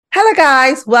Hello,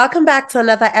 guys. Welcome back to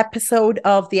another episode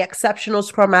of the Exceptional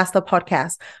Scrum Master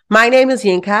podcast. My name is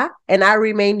Yinka, and I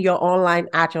remain your online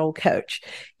agile coach.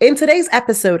 In today's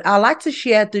episode, I'd like to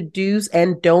share the do's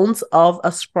and don'ts of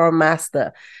a Scrum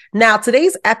Master. Now,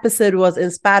 today's episode was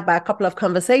inspired by a couple of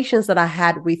conversations that I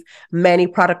had with many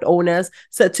product owners.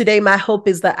 So today, my hope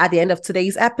is that at the end of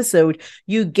today's episode,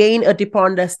 you gain a deeper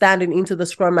understanding into the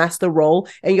Scrum Master role,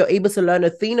 and you're able to learn a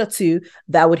thing or two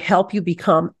that would help you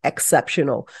become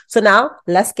exceptional. So now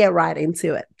let's get right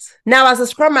into it. Now, as a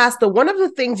Scrum Master, one of the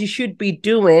things you should be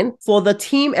doing for the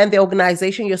team and the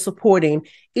organization you're supporting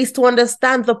is to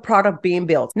understand the product being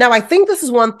built. Now, I think this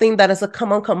is one thing that is a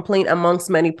common complaint amongst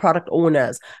many product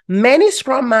owners. Many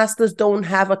Scrum Masters don't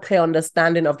have a clear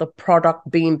understanding of the product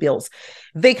being built.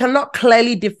 They cannot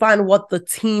clearly define what the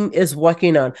team is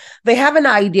working on. They have an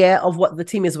idea of what the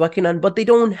team is working on, but they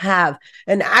don't have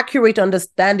an accurate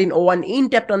understanding or an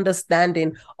in-depth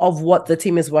understanding of what the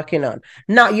team is working on.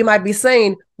 Now, you might be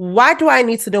saying, why do I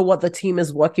need to know what the team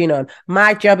is working on?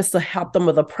 My job is to help them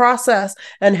with the process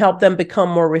and help them become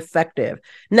more effective.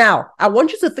 Now, I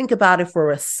want you to think about it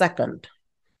for a second.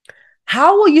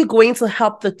 How are you going to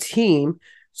help the team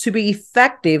to be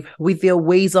effective with their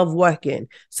ways of working,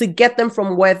 to get them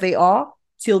from where they are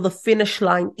till the finish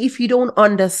line if you don't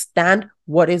understand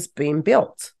what is being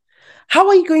built? How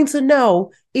are you going to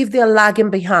know if they're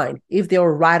lagging behind, if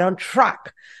they're right on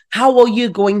track? How are you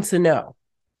going to know?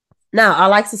 Now, I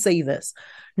like to say this.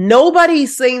 Nobody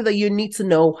is saying that you need to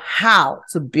know how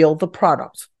to build the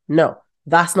product. No,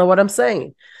 that's not what I'm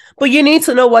saying. But you need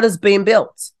to know what is being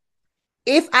built.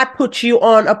 If I put you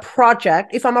on a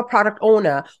project, if I'm a product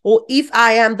owner, or if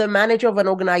I am the manager of an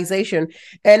organization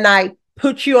and I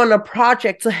put you on a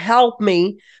project to help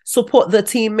me support the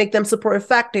team, make them super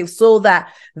effective so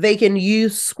that they can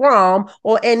use Scrum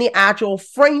or any agile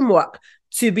framework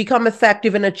to become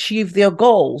effective and achieve their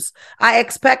goals, I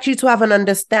expect you to have an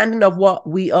understanding of what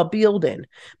we are building.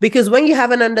 Because when you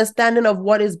have an understanding of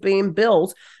what is being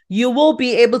built, you will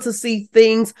be able to see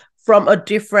things from a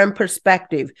different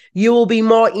perspective. You will be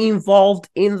more involved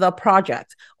in the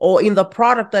project or in the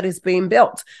product that is being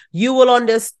built. You will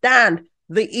understand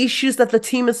the issues that the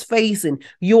team is facing.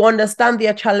 You understand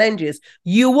their challenges.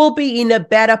 You will be in a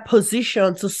better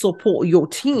position to support your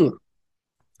team.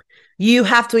 You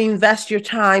have to invest your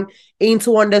time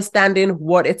into understanding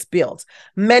what it's built.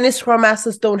 Many Scrum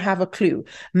Masters don't have a clue.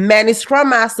 Many Scrum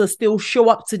Masters still show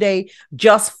up today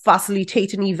just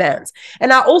facilitating events.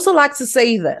 And I also like to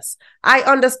say this. I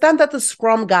understand that the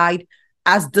Scrum Guide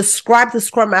has described the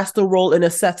Scrum Master role in a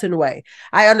certain way.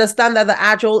 I understand that the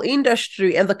Agile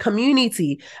industry and the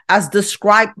community has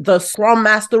described the Scrum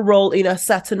Master role in a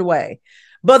certain way.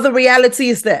 But the reality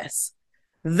is this.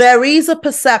 There is a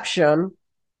perception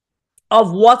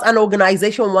of what an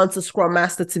organization wants a Scrum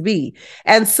Master to be.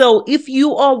 And so if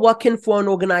you are working for an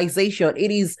organization, it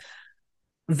is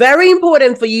very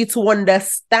important for you to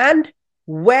understand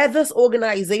where this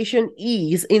organization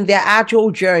is in their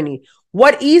agile journey.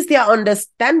 What is their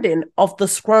understanding of the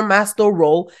Scrum Master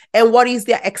role and what is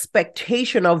their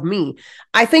expectation of me?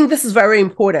 I think this is very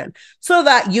important so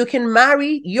that you can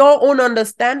marry your own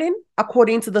understanding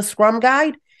according to the Scrum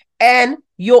Guide and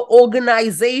your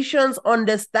organization's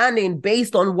understanding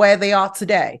based on where they are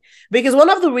today. Because one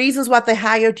of the reasons why they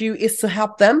hired you is to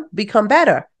help them become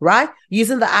better, right?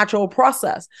 Using the agile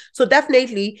process. So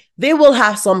definitely they will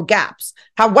have some gaps.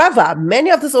 However,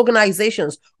 many of these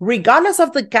organizations, regardless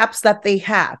of the gaps that they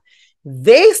have,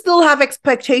 they still have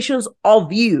expectations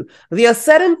of you. There are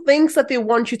certain things that they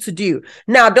want you to do.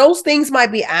 Now, those things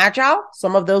might be agile.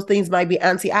 Some of those things might be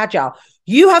anti-agile.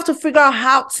 You have to figure out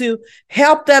how to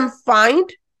help them find,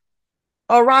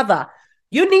 or rather,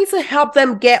 you need to help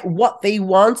them get what they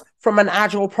want from an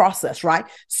agile process, right?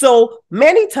 So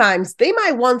many times they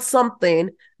might want something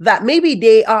that maybe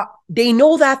they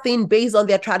know that thing based on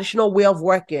their traditional way of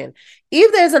working.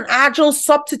 If there's an agile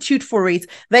substitute for it,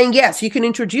 then yes, you can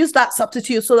introduce that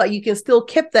substitute so that you can still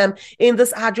keep them in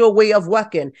this agile way of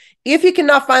working. If you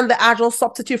cannot find the agile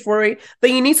substitute for it,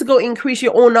 then you need to go increase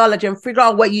your own knowledge and figure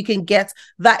out where you can get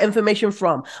that information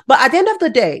from. But at the end of the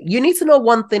day, you need to know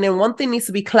one thing, and one thing needs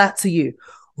to be clear to you.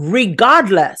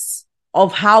 Regardless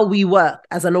of how we work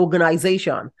as an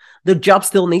organization, the job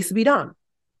still needs to be done.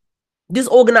 These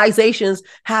organizations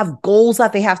have goals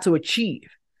that they have to achieve,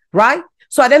 right?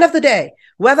 So at the end of the day,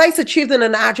 whether it's achieved in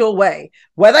an agile way,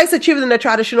 whether it's achieved in a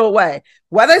traditional way,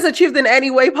 whether it's achieved in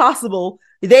any way possible,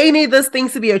 they need these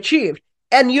things to be achieved.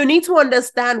 And you need to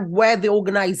understand where the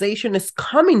organization is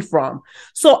coming from.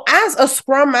 So as a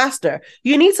Scrum Master,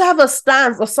 you need to have a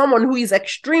stance of someone who is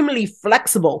extremely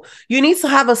flexible. You need to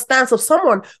have a stance of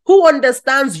someone who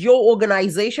understands your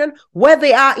organization, where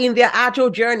they are in their agile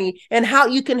journey, and how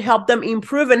you can help them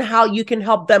improve and how you can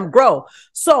help them grow.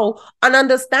 So an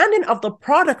understanding of the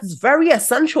product is very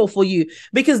essential for you,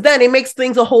 because then it makes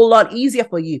things a whole lot easier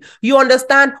for you. You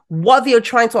understand what they're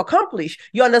trying to accomplish.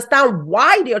 You understand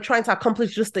why they're trying to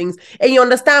accomplish these things, and you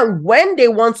understand when they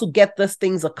want to get these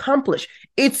things accomplished.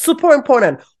 It's super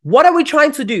important. What are we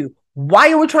trying to do?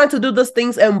 Why are we trying to do these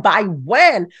things? And by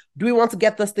when do we want to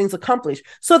get these things accomplished?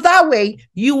 So that way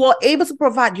you are able to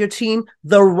provide your team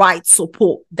the right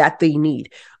support that they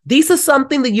need. This is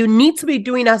something that you need to be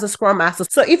doing as a Scrum Master.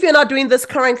 So if you're not doing this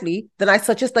currently, then I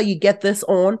suggest that you get this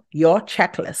on your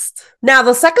checklist. Now,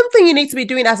 the second thing you need to be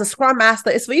doing as a Scrum Master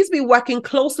is for you to be working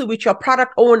closely with your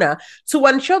product owner to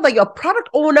ensure that your product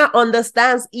owner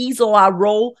understands his or her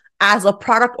role as a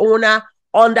product owner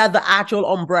under the Agile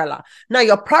umbrella. Now,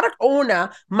 your product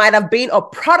owner might have been a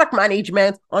product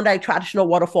management under a traditional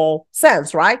waterfall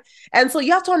sense, right? And so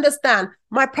you have to understand,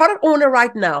 my product owner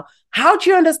right now, how do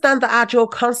you understand the Agile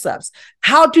concepts?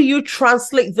 How do you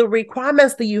translate the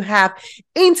requirements that you have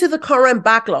into the current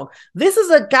backlog? This is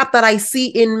a gap that I see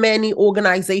in many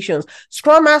organizations.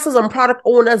 Scrum Masters and product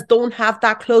owners don't have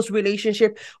that close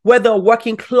relationship where they're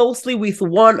working closely with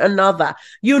one another.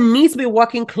 You need to be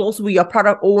working closely with your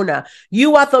product owner.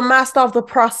 You are the master of the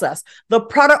process. The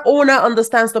product owner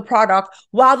understands the product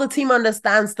while the team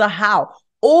understands the how.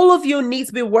 All of you need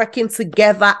to be working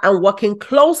together and working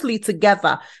closely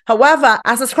together. However,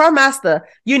 as a Scrum Master,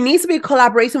 you need to be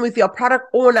collaborating with your product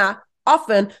owner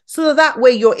often, so that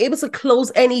way you're able to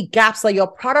close any gaps that your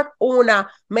product owner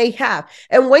may have.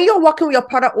 And when you're working with your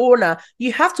product owner,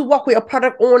 you have to work with your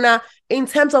product owner in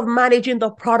terms of managing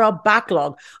the product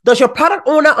backlog. Does your product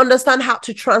owner understand how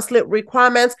to translate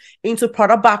requirements into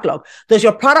product backlog? Does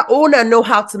your product owner know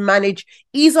how to manage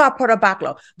his or her product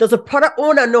backlog? Does the product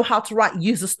owner know how to write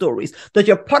user stories? Does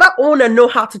your product owner know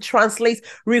how to translate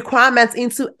requirements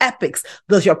into epics?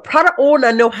 Does your product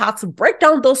owner know how to break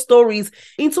down those stories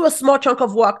into a small chunk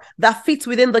of work that fits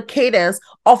within the cadence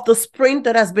of the sprint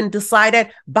that has been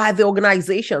decided by the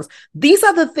organizations? These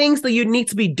are the things that you need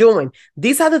to be doing.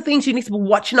 These are the things you need to be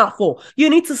watching out for. You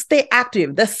need to stay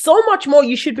active. There's so much more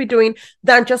you should be doing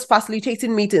than just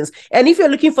facilitating meetings. And if you're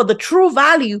looking for the true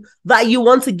value that you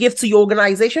want to give to your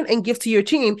organization and give to your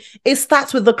team, it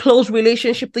starts with the close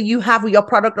relationship that you have with your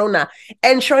product owner,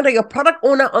 ensuring that your product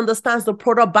owner understands the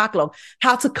product backlog,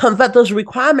 how to convert those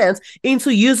requirements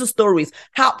into user stories,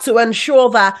 how to ensure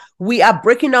that we are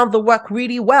breaking down the work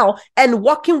really well and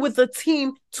working with the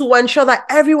team to ensure that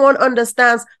everyone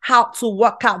understands how to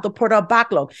work out the product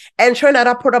backlog, ensuring that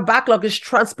our product backlog is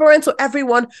transparent to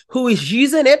everyone who is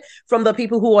using it, from the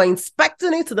people who are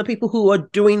inspecting it to the people who are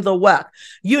doing the work.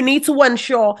 You need to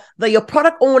ensure that your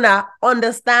product owner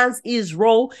understands his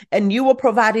role, and you are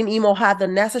providing him or her the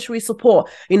necessary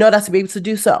support in order to be able to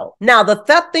do so. Now, the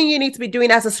third thing you need to be doing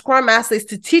as a Scrum Master is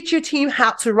to teach your team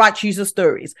how to write user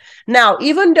stories. Now,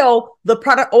 even though the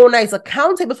product owner is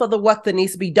accountable for the work that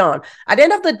needs to be done, at the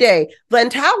end of the day, the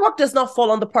entire work does not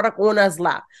fall on the product owner's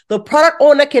lap. The product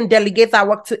owner can delegate that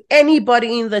work to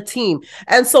anybody in the team.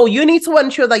 And so you need to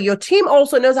ensure that your team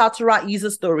also knows how to write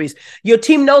user stories. Your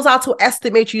team knows how to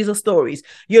estimate user stories.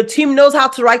 Your team knows how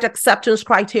to write acceptance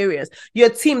criteria. Your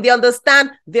team, they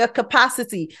understand their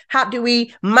capacity. How do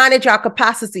we manage our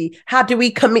capacity? How do we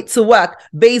commit to work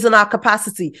based on our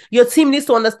capacity? Your team needs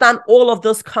to understand all of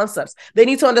those concepts. They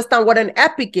need to understand what an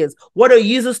epic is, what a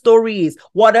user story is,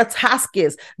 what a task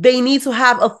is. They need to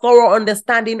have a thorough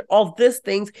understanding of these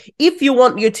things if you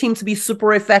want your team to be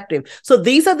super effective. So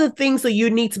these are the things that you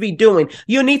need to be doing.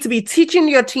 You need to be teaching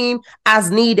your team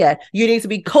as needed. You need to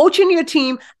be coaching your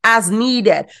team as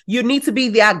needed. You need to be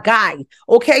their guide.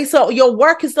 Okay, so your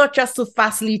work is not just to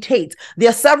facilitate. There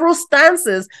are several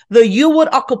stances that you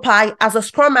would occupy as a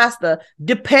Scrum Master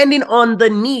depending on the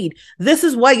need. This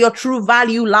is where your true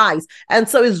value lies. And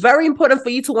so it's very important for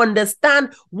you to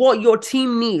understand what your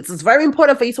team needs. It's very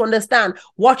important for you to understand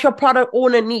what your product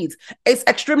owner needs. It's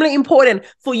extremely important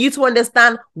for you to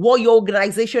understand what your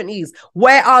organization is.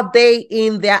 Where are they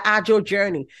in their agile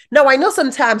journey? Now, I know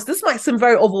sometimes this might seem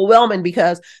very overwhelming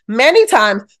because many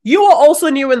times you are also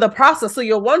new in the process. So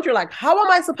you're wondering, like, how am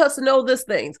I supposed to know these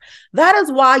things? That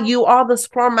is why you are the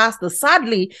Scrum Master.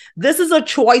 Sadly, this is a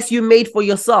choice you made for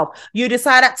yourself. You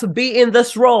decided to be in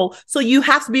this role, so you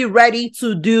have to be ready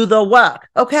to do the work.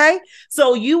 Okay?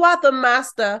 So you are the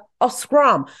master of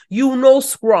Scrum. You know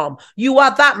Scrum. You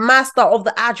are that master of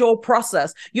the agile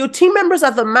process. Your team members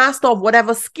are the master of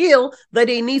whatever skill that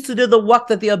they need to do the work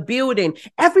that they are building.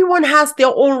 Everyone has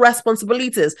their own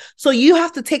responsibilities. So you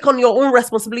have to take on your own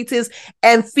responsibilities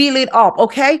and fill it up,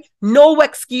 okay? No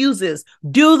excuses.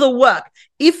 Do the work.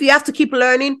 If you have to keep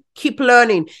learning, keep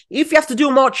learning. If you have to do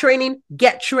more training,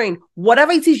 get trained.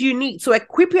 Whatever it is you need to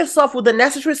equip yourself with the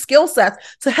necessary skill sets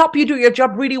to help you do your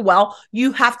job really well,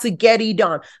 you have to get it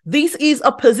done. This is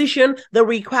a position that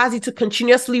requires you to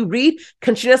continuously read,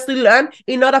 continuously learn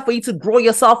in order for you to grow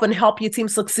yourself and help your team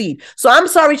succeed. So I'm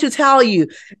sorry to tell you,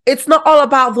 it's not all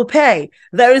about the pay.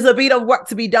 There is a bit of work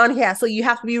to be done here. So you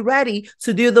have to be ready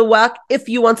to do the work if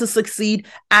you want to succeed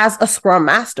as a Scrum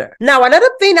Master. Now, another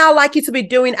thing I'd like you to be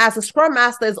doing as a Scrum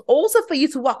Master is also for you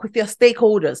to work with your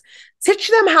stakeholders.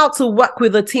 Teach them how to work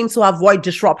with the team to avoid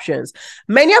disruptions.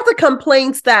 Many of the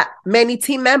complaints that many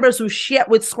team members who share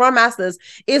with Scrum Masters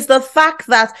is the fact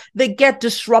that they get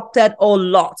disrupted a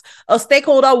lot. A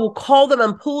stakeholder will call them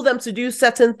and pull them to do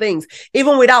certain things,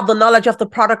 even without the knowledge of the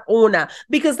product owner,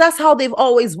 because that's how they've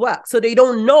always worked. So they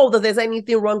don't know that there's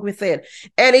anything wrong with it.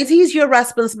 And it is your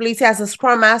responsibility as a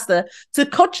Scrum Master to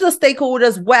coach the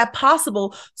stakeholders where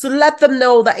possible, to let them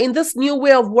know that in this new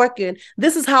way of working,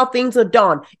 this is how things are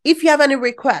done. If you have any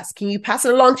requests, can you pass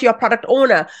it along to your product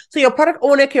owner so your product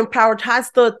owner can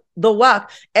prioritize the work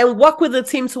and work with the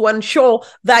team to ensure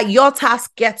that your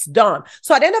task gets done.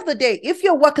 So at the end of the day, if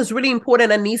your work is really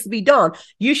important and needs to be done,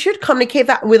 you should communicate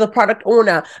that with the product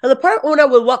owner, and the product owner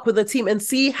will work with the team and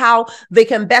see how they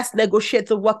can best negotiate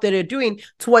the work that they're doing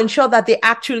to ensure that they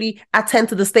actually attend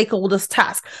to the stakeholders'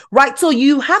 task, right? So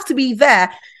you have to be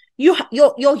there. Your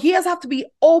ears have to be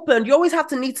open. You always have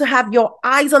to need to have your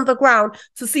eyes on the ground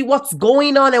to see what's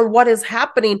going on and what is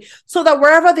happening, so that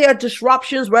wherever there are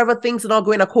disruptions, wherever things are not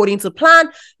going according to plan,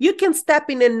 you can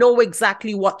step in and know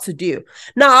exactly what to do.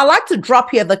 Now, I like to drop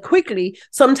here that quickly.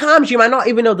 Sometimes you might not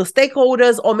even know the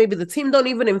stakeholders, or maybe the team don't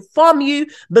even inform you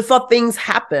before things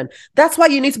happen. That's why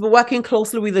you need to be working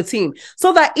closely with the team,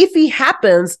 so that if it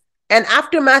happens, and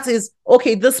aftermath is,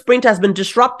 okay, this sprint has been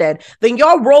disrupted, then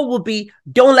your role will be,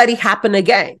 don't let it happen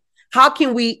again. How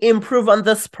can we improve on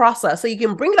this process? So you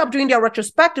can bring it up during their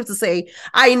retrospective to say,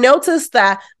 I noticed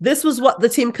that this was what the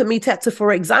team committed to,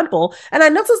 for example, and I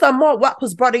noticed that more work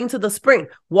was brought into the sprint.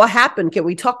 What happened? Can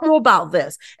we talk more about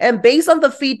this? And based on the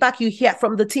feedback you hear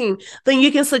from the team, then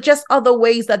you can suggest other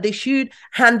ways that they should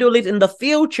handle it in the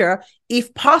future,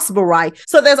 if possible, right?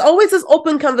 So there's always this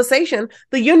open conversation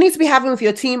that you need to be having with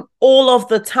your team all of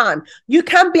the time. You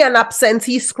can't be an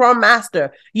absentee Scrum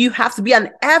Master. You have to be an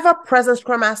ever-present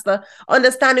Scrum Master,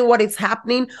 understanding what is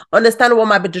happening, understanding what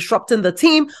might be disrupting the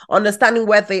team, understanding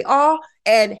where they are,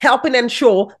 and helping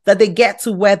ensure that they get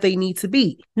to where they need to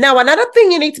be. Now, another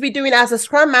thing you need to be doing as a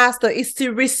Scrum Master is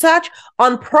to research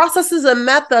on processes and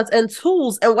methods and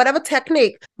tools and whatever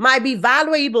technique might be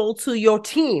valuable to your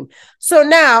team. So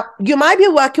now you might be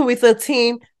working with a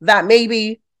team that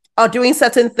maybe are doing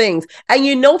certain things, and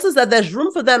you notice that there's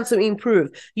room for them to improve.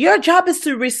 Your job is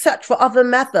to research for other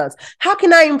methods. How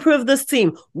can I improve this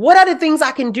team? What are the things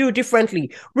I can do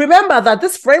differently? Remember that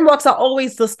these frameworks are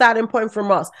always the starting point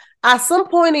from us. At some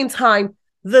point in time,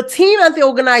 the team and the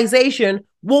organization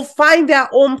will find their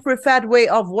own preferred way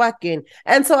of working.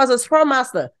 And so as a Scrum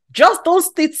Master, just don't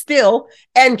sit still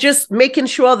and just making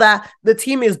sure that the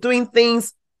team is doing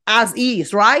things as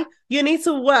is, right? You need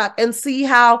to work and see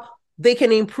how they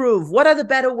can improve. What are the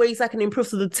better ways I can improve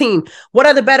to the team? What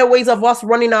are the better ways of us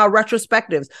running our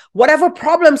retrospectives? Whatever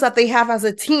problems that they have as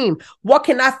a team, what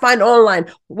can I find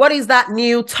online? What is that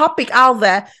new topic out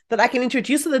there that I can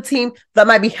introduce to the team that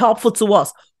might be helpful to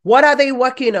us? What are they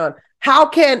working on? How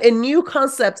can a new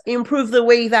concept improve the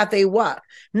way that they work?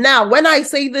 Now, when I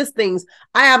say these things,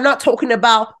 I am not talking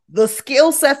about the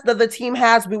skill sets that the team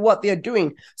has with what they're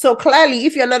doing. So clearly,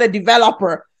 if you're not a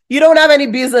developer, you don't have any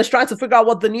business trying to figure out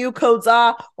what the new codes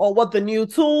are or what the new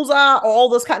tools are or all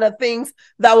those kind of things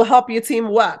that will help your team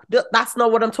work. That's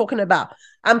not what I'm talking about.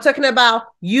 I'm talking about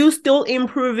you still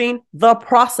improving the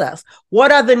process.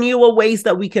 What are the newer ways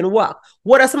that we can work?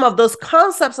 What are some of those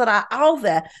concepts that are out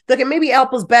there that can maybe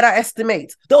help us better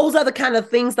estimate? Those are the kind of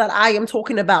things that I am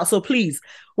talking about. So please,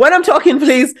 when I'm talking,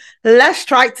 please, let's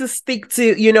try to stick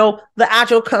to, the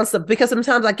agile concept, because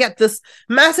sometimes I get this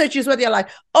messages where they're like,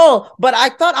 oh, but I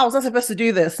thought I was not supposed to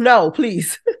do this. No,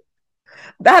 please.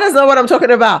 That is not what I'm talking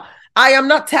about. I am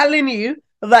not telling you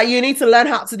that you need to learn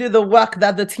how to do the work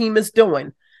that the team is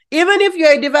doing. Even if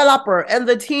you're a developer and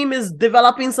the team is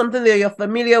developing something that you're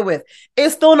familiar with,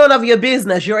 it's still none of your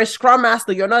business. You're a Scrum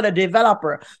Master. You're not a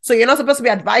developer. So you're not supposed to be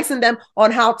advising them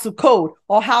on how to code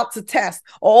or how to test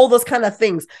or all those kind of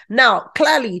things. Now,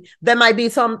 clearly, there might be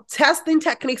some testing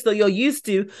techniques that you're used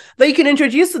to that you can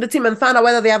introduce to the team and find out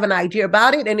whether they have an idea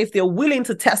about it and if they're willing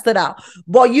to test it out.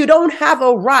 But you don't have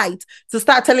a right to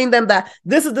start telling them that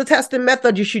this is the testing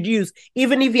method you should use,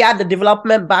 even if you had the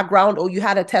development background or you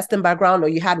had a testing background or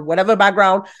you had whatever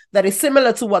background that is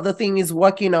similar to what the team is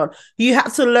working on. You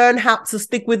have to learn how to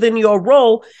stick within your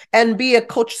role and be a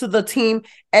coach to the team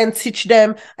and teach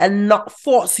them and not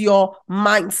force your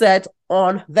mindset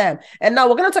on them. And now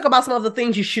we're going to talk about some of the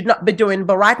things you should not be doing,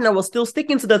 but right now we're still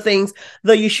sticking to the things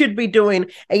that you should be doing.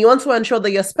 And you want to ensure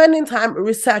that you're spending time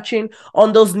researching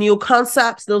on those new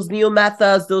concepts, those new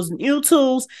methods, those new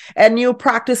tools and new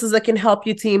practices that can help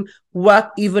your team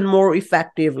work even more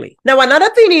effectively. Now, another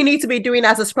thing you need to be doing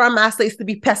as a Scrum Master is to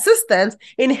be persistent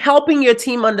in helping your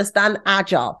team understand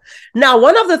Agile. Now,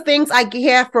 one of the things I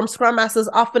hear from Scrum Masters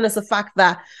often is the fact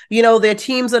that, their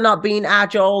teams are not being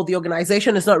Agile, the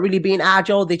organization is not really being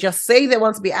Agile. They just say they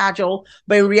want to be Agile,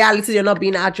 but in reality, they're not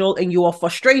being Agile and you are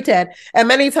frustrated. And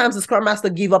many times the Scrum Master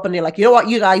give up and they're like, you know what,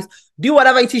 you guys do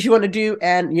whatever it is you want to do.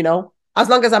 And, as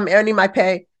long as I'm earning my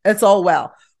pay, it's all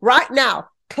well. Right now,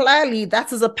 clearly,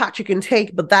 that is a path you can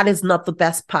take, but that is not the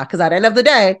best part because at the end of the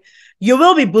day, you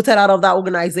will be booted out of that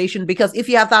organization because if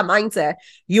you have that mindset,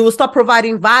 you will stop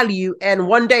providing value. And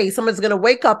one day someone's going to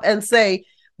wake up and say,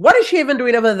 what is she even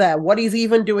doing over there? What is he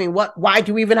even doing? Why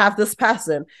do we even have this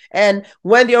person? And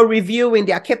when they're reviewing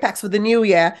their capex for the new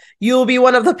year, you'll be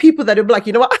one of the people that will be like,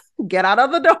 you know what? Get out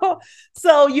of the door.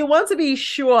 So you want to be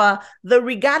sure that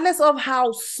regardless of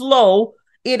how slow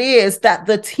it is that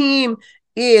the team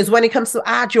is when it comes to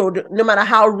Agile, no matter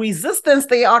how resistant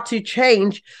they are to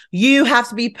change, you have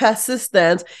to be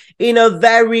persistent in a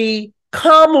very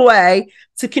calm way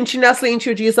to continuously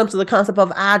introduce them to the concept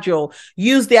of Agile.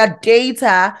 Use their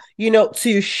data,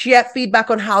 to share feedback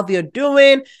on how they're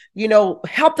doing,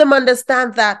 help them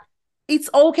understand that it's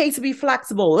okay to be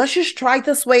flexible. Let's just try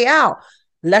this way out.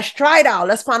 Let's try it out.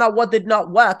 Let's find out what did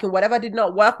not work. And whatever did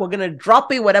not work, we're going to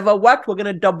drop it. Whatever worked, we're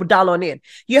going to double down on it.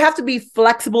 You have to be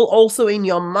flexible also in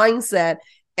your mindset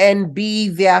and be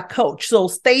their coach. So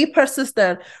stay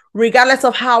persistent regardless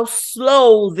of how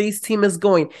slow this team is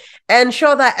going.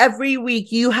 Ensure that every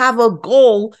week you have a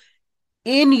goal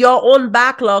in your own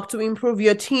backlog to improve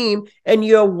your team and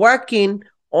you're working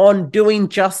on doing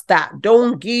just that.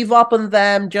 Don't give up on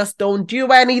them. Just don't do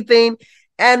anything.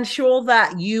 Ensure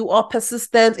that you are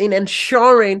persistent in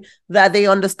ensuring that they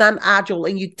understand Agile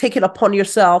and you take it upon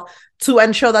yourself to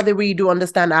ensure that they really do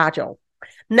understand Agile.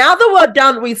 Now that we're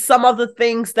done with some of the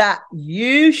things that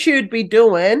you should be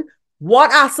doing,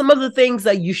 what are some of the things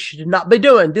that you should not be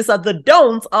doing? These are the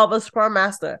don'ts of a Scrum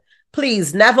Master.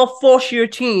 Please never force your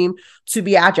team to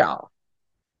be Agile.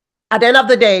 At the end of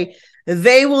the day,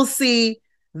 they will see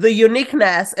the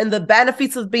uniqueness and the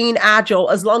benefits of being Agile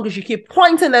as long as you keep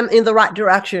pointing them in the right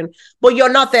direction, but you're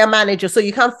not their manager, so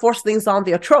you can't force things on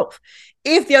their throat.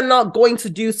 If they're not going to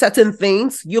do certain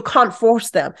things, you can't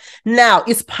force them. Now,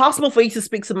 it's possible for you to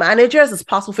speak to managers. It's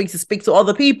possible for you to speak to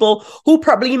other people who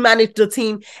probably manage the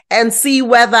team and see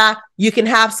whether you can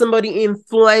have somebody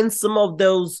influence some of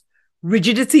those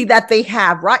rigidity that they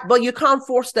have, right? But you can't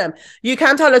force them. You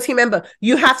can't tell a team member,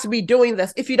 you have to be doing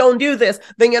this. If you don't do this,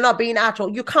 then you're not being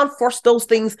Agile. You can't force those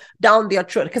things down their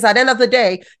throat because at the end of the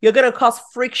day, you're going to cause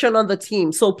friction on the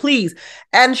team. So please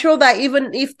ensure that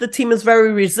even if the team is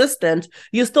very resistant,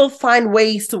 you still find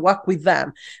ways to work with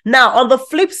them. Now, on the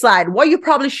flip side, what you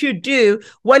probably should do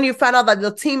when you find out that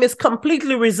the team is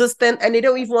completely resistant and they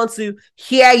don't even want to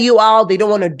hear you out, they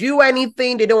don't want to do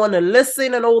anything, they don't want to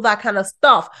listen and all that kind of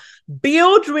stuff.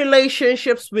 Build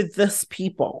relationships with these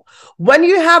people. When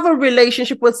you have a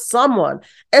relationship with someone,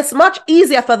 it's much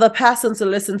easier for the person to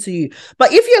listen to you.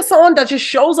 But if you're someone that just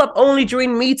shows up only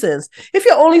during meetings, if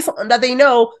you're only someone that they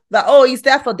know that, oh, he's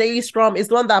there for daily Scrum, is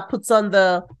the one that puts on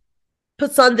the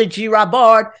Jira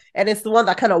board, and it's the one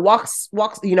that kind of walks,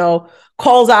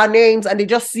 calls our names, and they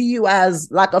just see you as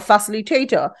like a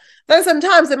facilitator, then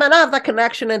sometimes they might not have that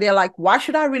connection and they're like, why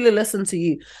should I really listen to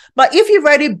you? But if you've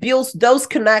already built those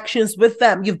connections with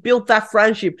them, you've built that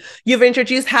friendship, you've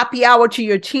introduced happy hour to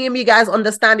your team, you guys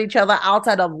understand each other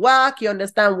outside of work, you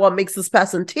understand what makes this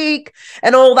person tick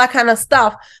and all that kind of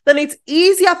stuff, then it's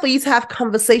easier for you to have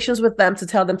conversations with them to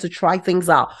tell them to try things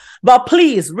out. But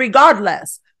please,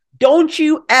 regardless, don't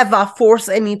you ever force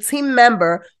any team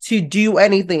member to do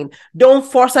anything. Don't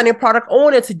force any product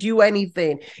owner to do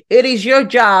anything. It is your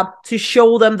job to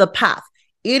show them the path.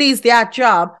 It is their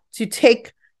job to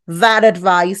take that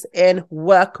advice and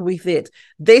work with it.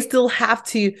 They still have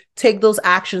to take those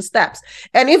action steps.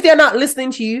 And if they're not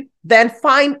listening to you, then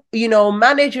find,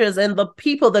 managers and the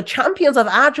people, the champions of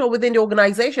Agile within the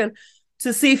organization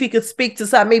to see if you could speak to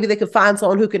some. Maybe they could find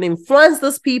someone who can influence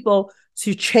those people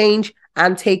to change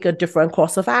and take a different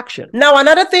course of action. Now,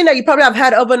 another thing that you probably have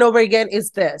heard over and over again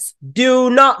is this: do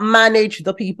not manage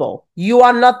the people. You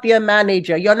are not their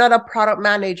manager. You're not a product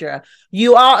manager.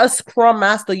 You are a Scrum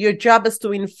Master. Your job is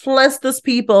to influence those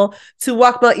people to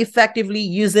work more effectively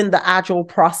using the Agile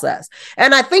process.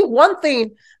 And I think one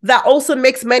thing that also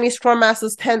makes many Scrum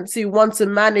Masters tend to want to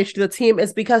manage the team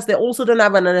is because they also don't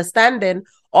have an understanding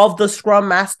of the Scrum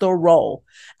Master role.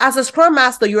 As a Scrum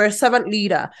Master, you're a servant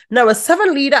leader. Now, a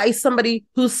servant leader is somebody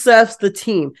who serves the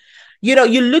team.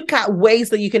 You look at ways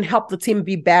that you can help the team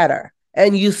be better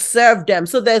and you serve them.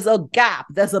 So there's a gap,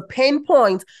 there's a pain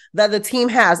point that the team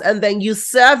has, and then you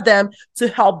serve them to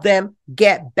help them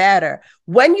get better.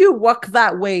 When you work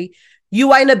that way,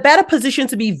 you are in a better position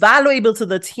to be valuable to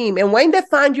the team. And when they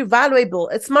find you valuable,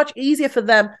 it's much easier for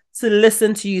them to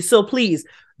listen to you. So please,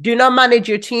 do not manage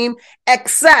your team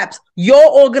except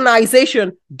your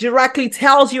organization directly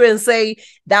tells you and say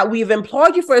that we've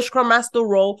employed you for a Scrum Master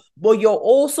role, but you're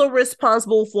also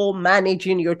responsible for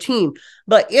managing your team.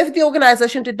 But if the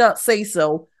organization did not say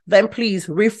so, then please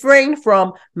refrain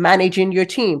from managing your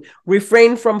team.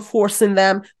 Refrain from forcing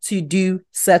them to do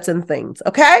certain things,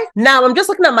 okay? Now, I'm just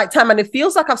looking at my time and it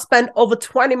feels like I've spent over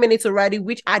 20 minutes already,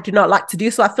 which I do not like to do.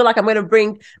 So I feel like I'm going to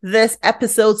bring this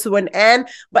episode to an end,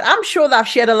 but I'm sure that I've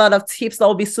shared a lot of tips that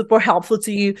will be super helpful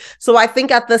to you. So I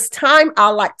think at this time, I'd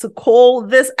like to call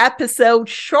this episode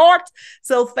short.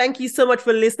 So thank you so much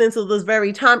for listening to this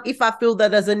very time. If I feel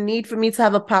that there's a need for me to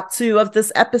have a part 2 of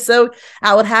this episode,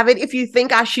 I would have it. If you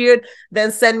think I should,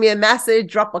 then send me a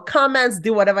message, drop a comment,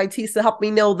 do whatever it is to help me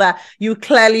know that you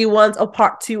clearly want a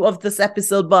part 2 of this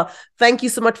episode. But thank you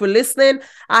so much for listening.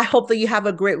 I hope that you have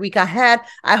a great week ahead.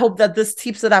 I hope that these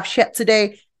tips that I've shared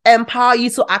today empower you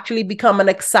to actually become an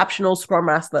exceptional Scrum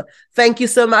Master. Thank you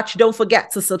so much. Don't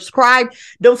forget to subscribe.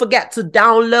 Don't forget to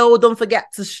download. Don't forget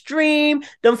to stream.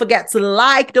 Don't forget to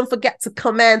like. Don't forget to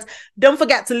comment. Don't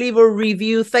forget to leave a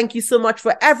review. Thank you so much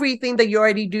for everything that you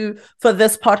already do for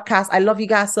this podcast. I love you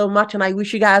guys so much and I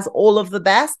wish you guys all of the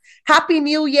best. Happy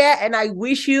New Year and I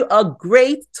wish you a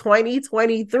great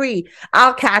 2023.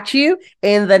 I'll catch you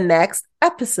in the next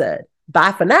episode.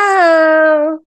 Bye for now.